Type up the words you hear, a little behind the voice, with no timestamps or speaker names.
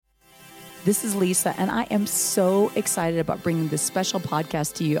This is Lisa, and I am so excited about bringing this special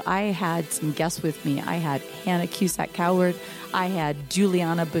podcast to you. I had some guests with me. I had Hannah Cusack-Coward, I had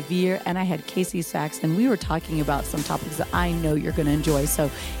Juliana Bevere, and I had Casey Sachs, and we were talking about some topics that I know you're going to enjoy.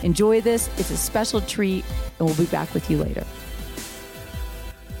 So enjoy this. It's a special treat, and we'll be back with you later.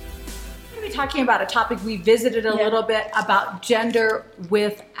 Talking about a topic we visited a little bit about gender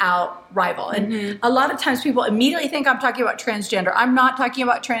without rival. And a lot of times people immediately think I'm talking about transgender. I'm not talking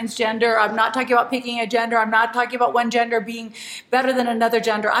about transgender. I'm not talking about picking a gender. I'm not talking about one gender being better than another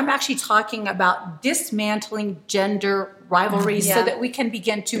gender. I'm actually talking about dismantling gender rivalries so that we can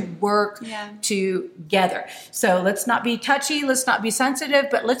begin to work together. So let's not be touchy, let's not be sensitive,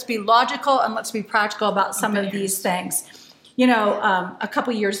 but let's be logical and let's be practical about some of these things. You know, a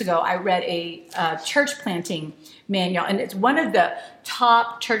couple years ago, I read a church planting manual, and it's one of the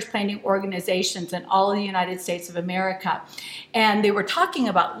top church planting organizations in all of the United States of America. And they were talking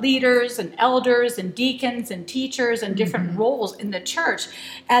about leaders and elders and deacons and teachers and different roles in the church.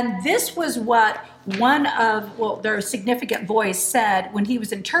 And this was what their significant voice said when he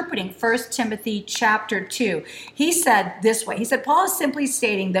was interpreting 1 Timothy chapter 2. He said this way. He said, Paul is simply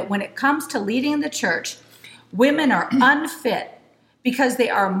stating that when it comes to leading the church, women are unfit because they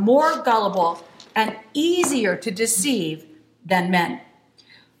are more gullible and easier to deceive than men.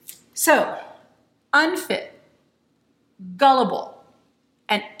 So, unfit, gullible,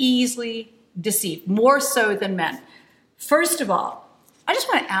 and easily deceived, more so than men. First of all, I just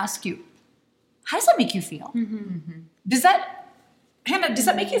want to ask you, how does that make you feel? Hannah, does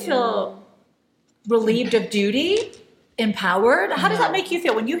that make you feel relieved of duty, empowered? How does that make you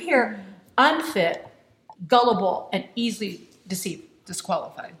feel when you hear unfit, gullible, and easily deceived?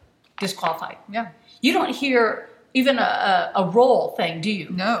 Disqualified. Yeah. You don't hear even a role thing, do you?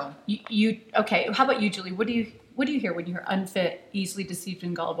 No. You okay? How about you, Julie? What do you hear when you hear unfit, easily deceived,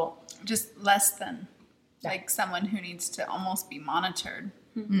 and gullible? Just less than, like someone who needs to almost be monitored.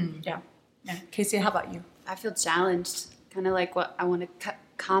 Yeah. Casey, how about you? I feel challenged, kind of like what I want to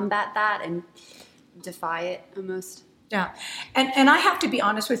combat that and defy it almost. Yeah. And I have to be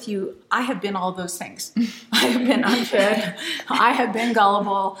honest with you, I have been all those things. I have been unfit. I have been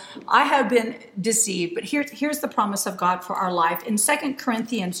gullible. I have been deceived. But here's the promise of God for our life. In 2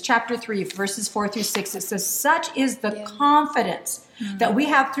 Corinthians chapter 3, verses 4 through 6, it says, such is the confidence that we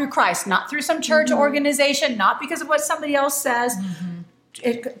have through Christ, not through some church organization, not because of what somebody else says,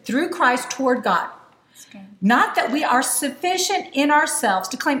 through Christ toward God. Not that we are sufficient in ourselves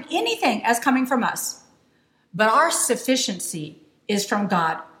to claim anything as coming from us, but our sufficiency is from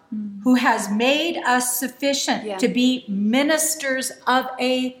God, who has made us sufficient to be ministers of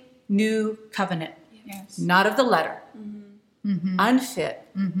a new covenant, not of the letter, unfit,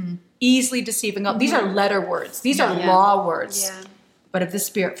 easily deceiving. These are letter words. These are law words, but of the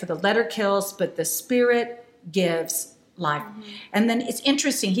Spirit. For the letter kills, but the Spirit gives life. And then it's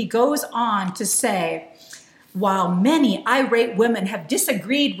interesting. He goes on to say, while many irate women have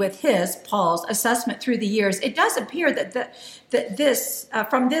disagreed with Paul's assessment through the years, it does appear that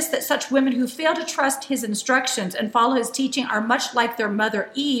such women who fail to trust his instructions and follow his teaching are much like their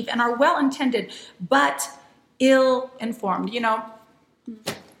mother Eve and are well-intended but ill-informed. You know,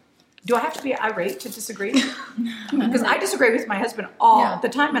 do I have to be irate to disagree? Because I disagree with my husband all the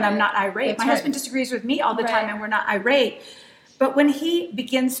time, and I'm not irate. My husband disagrees with me all the time, and we're not irate. But when he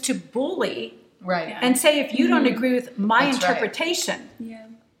begins to bully and say, if you don't agree with my interpretation,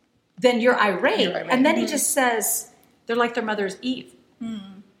 then you're irate. And then he just says, they're like their mother's Eve.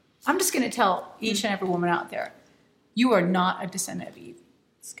 I'm just going to tell each and every woman out there, you are not a descendant of Eve.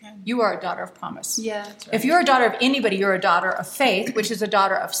 You are a daughter of promise. Yeah. Right. If you're a daughter of anybody, you're a daughter of faith, which is a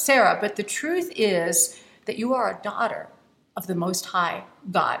daughter of Sarah. But the truth is that you are a daughter of the Most High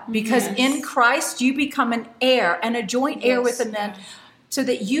God. Because in Christ, you become an heir and a joint heir with the men, so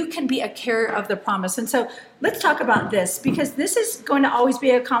that you can be a carrier of the promise. And so let's talk about this, because this is going to always be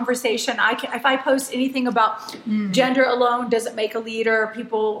a conversation. If I post anything about gender alone doesn't make a leader,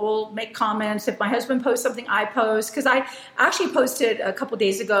 people will make comments. If my husband posts something, I post. Because I actually posted a couple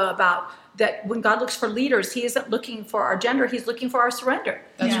days ago about that when God looks for leaders, he isn't looking for our gender, he's looking for our surrender.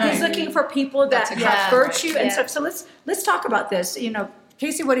 He's looking for people that have virtue and stuff. So let's talk about this. You know,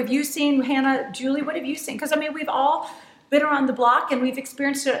 Casey, what have you seen? Hannah, Julie, what have you seen? Because I mean, we've all been around the block and we've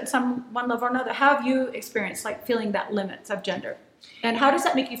experienced it at one level or another. How have you experienced like feeling that limits of gender? And how does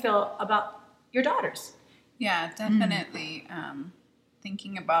that make you feel about your daughters? Yeah, definitely.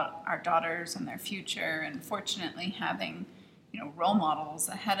 Thinking about our daughters and their future, and fortunately having, role models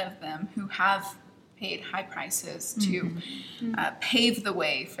ahead of them who have paid high prices to pave the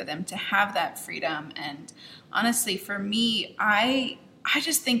way for them to have that freedom. And honestly, for me, I I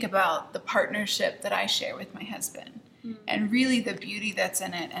just think about the partnership that I share with my husband and really the beauty that's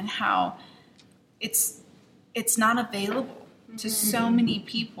in it and how it's not available to so many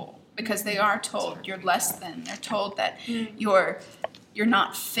people because they are told you're less than. They're told that you're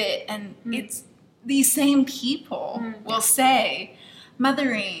not fit. And it's these same people will say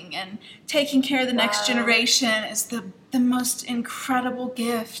mothering and taking care of the next generation is the most incredible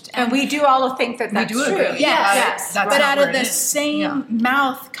gift. And we do all think that that's true. Yes. That's But not out where of it the is. same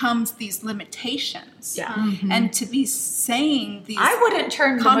mouth comes these limitations. Yeah. And to be saying these I wouldn't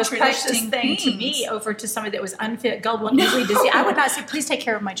turn the most precious contradicting thing to me things. over to somebody that was unfit, gullible, and easily deceived. I would not say, please take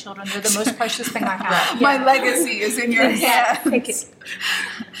care of my children. They're the most precious thing I have. My legacy is in your hands. Take it.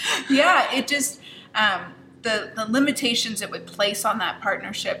 Yeah, it just the limitations it would place on that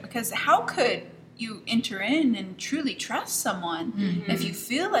partnership, because how could you enter in and truly trust someone if you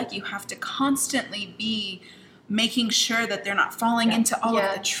feel like you have to constantly be making sure that they're not falling into all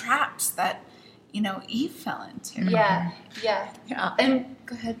of the traps that Eve fell into? Yeah. Yeah. And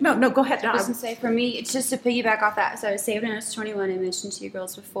go ahead. No, go ahead. No, I was going to say, for me, it's just to piggyback off that. So I was saved when I was 21. I mentioned to you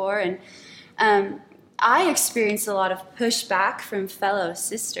girls before. And I experienced a lot of pushback from fellow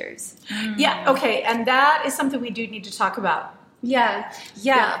sisters. yeah, okay. And that is something we do need to talk about. Yeah.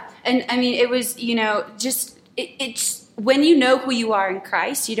 And I mean, it was, it's when you know who you are in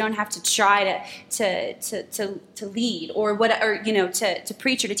Christ, you don't have to try to lead or to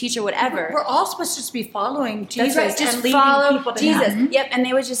preach or to teach or whatever. We're all supposed to just be following Jesus That's right. Just and leading follow people to Jesus. Him. Yep. And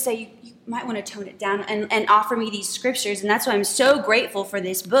they would just say, you might want to tone it down and offer me these scriptures. And that's why I'm so grateful for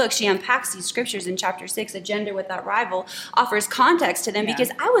this book. She unpacks these scriptures in chapter 6, A Gender Without Rival, offers context to them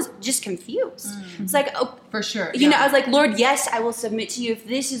because I was just confused. It's like, oh, For sure. I was like, Lord, yes, I will submit to you if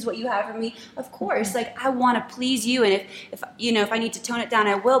this is what you have for me. Of course, like I want to please you, and if I need to tone it down,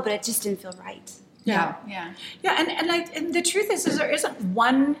 I will. But it just didn't feel right. Yeah. And the truth is there isn't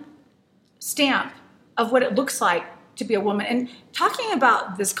one stamp of what it looks like to be a woman. And talking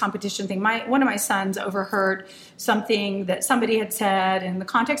about this competition thing, one of my sons overheard something that somebody had said in the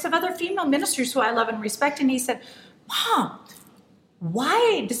context of other female ministers who I love and respect, and he said, Mom,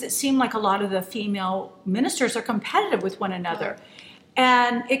 why does it seem like a lot of the female ministers are competitive with one another?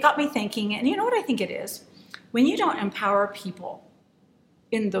 And it got me thinking, and you know what I think it is? When you don't empower people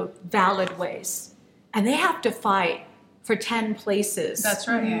in the valid ways, and they have to fight for 10 places. That's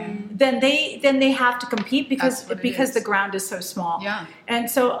right. Then they have to compete because That's what it is. the ground is so small. Yeah. And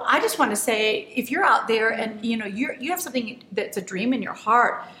so I just want to say, if you're out there and you have something that's a dream in your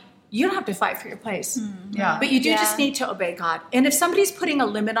heart, you don't have to fight for your place. Yeah. But you do just need to obey God. And if somebody's putting a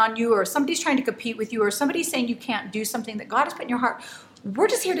limit on you, or somebody's trying to compete with you, or somebody's saying you can't do something that God has put in your heart, we're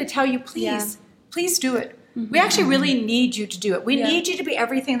just here to tell you, please do it. We actually really need you to do it. We need you to be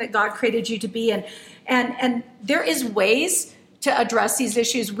everything that God created you to be. And there is ways to address these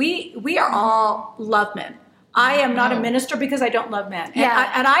issues. We are all love men. I am not a minister because I don't love men.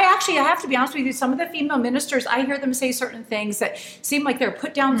 And I have to be honest with you, some of the female ministers, I hear them say certain things that seem like they're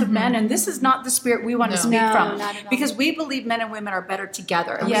put downs of men, and this is not the spirit we want to speak from. not at all. Because we believe men and women are better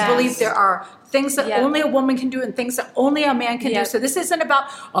together. And Yes. we believe there are things that only a woman can do and things that only a man can do. So this isn't about,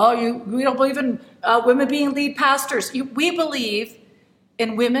 we don't believe in women being lead pastors. We believe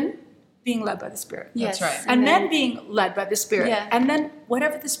in women being led by the Spirit. Yes. That's right. And men being led by the Spirit. Yeah. And then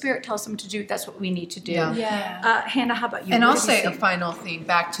whatever the Spirit tells them to do, that's what we need to do. Yeah. Hannah, how about you? And What I'll have you say a seen? final thing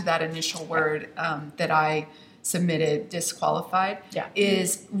back to that initial word that I submitted, disqualified,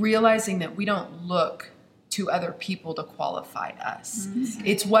 is realizing that we don't look to other people to qualify us.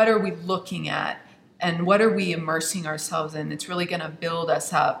 It's what are we looking at and what are we immersing ourselves in that's really going to build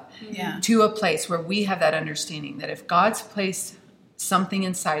us up to a place where we have that understanding that if God's placed something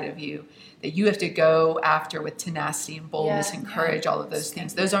inside of you that you have to go after with tenacity and boldness and courage, all of those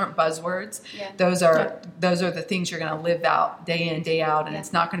things. Those aren't buzzwords. Those are the things you're going to live out day in, day out, and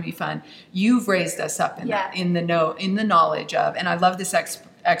it's not going to be fun. You've raised us up in the knowledge of, and I love this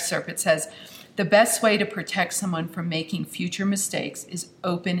excerpt. It says, the best way to protect someone from making future mistakes is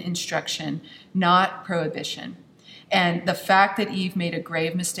open instruction, not prohibition. And the fact that Eve made a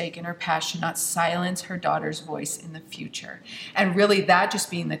grave mistake in her past should not silence her daughter's voice in the future. And really that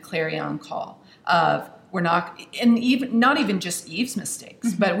just being the clarion call of we're not, and even not even just Eve's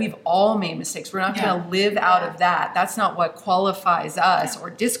mistakes, but we've all made mistakes. We're not going to live out of that. That's not what qualifies us or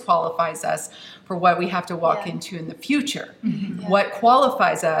disqualifies us for what we have to walk into in the future. What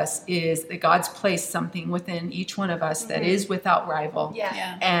qualifies us is that God's placed something within each one of us that is without rival.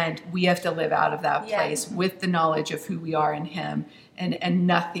 And we have to live out of that place with the knowledge of who we are in Him, and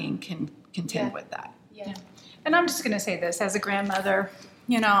nothing can contend with that. And I'm just going to say this as a grandmother,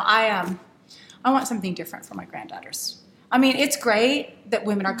 I want something different for my granddaughters. I mean, it's great that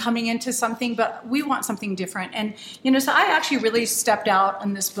women are coming into something, but we want something different. And, so I actually really stepped out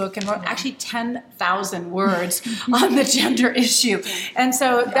in this book and wrote actually 10,000 words on the gender issue. And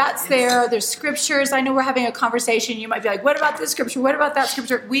so that's there. There's scriptures. I know we're having a conversation. You might be like, what about this scripture? What about that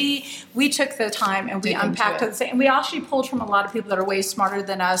scripture? We took the time and we unpacked it. And we actually pulled from a lot of people that are way smarter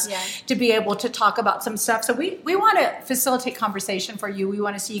than us to be able to talk about some stuff. So we want to facilitate conversation for you. We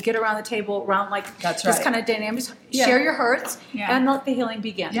want to see you get around the table, around this kind of dynamics. Share your hurts and let the healing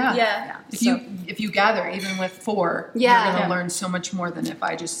begin. Yeah. If you gather even with 4, you're going to learn so much more than if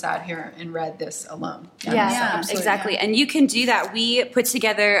I just sat here and read this alone. Exactly. And you can do that. We put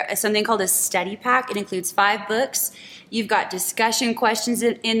together something called a study pack. It includes 5 books. You've got discussion questions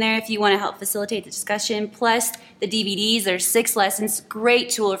in there if you want to help facilitate the discussion. Plus the DVDs. There's 6 lessons. Great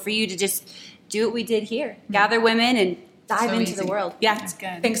tool for you to just do what we did here. Gather women and dive into the world. Yeah. That's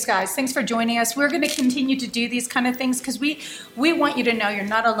good. Thanks, guys. Thanks for joining us. We're going to continue to do these kind of things because we want you to know you're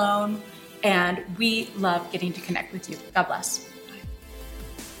not alone, and we love getting to connect with you. God bless.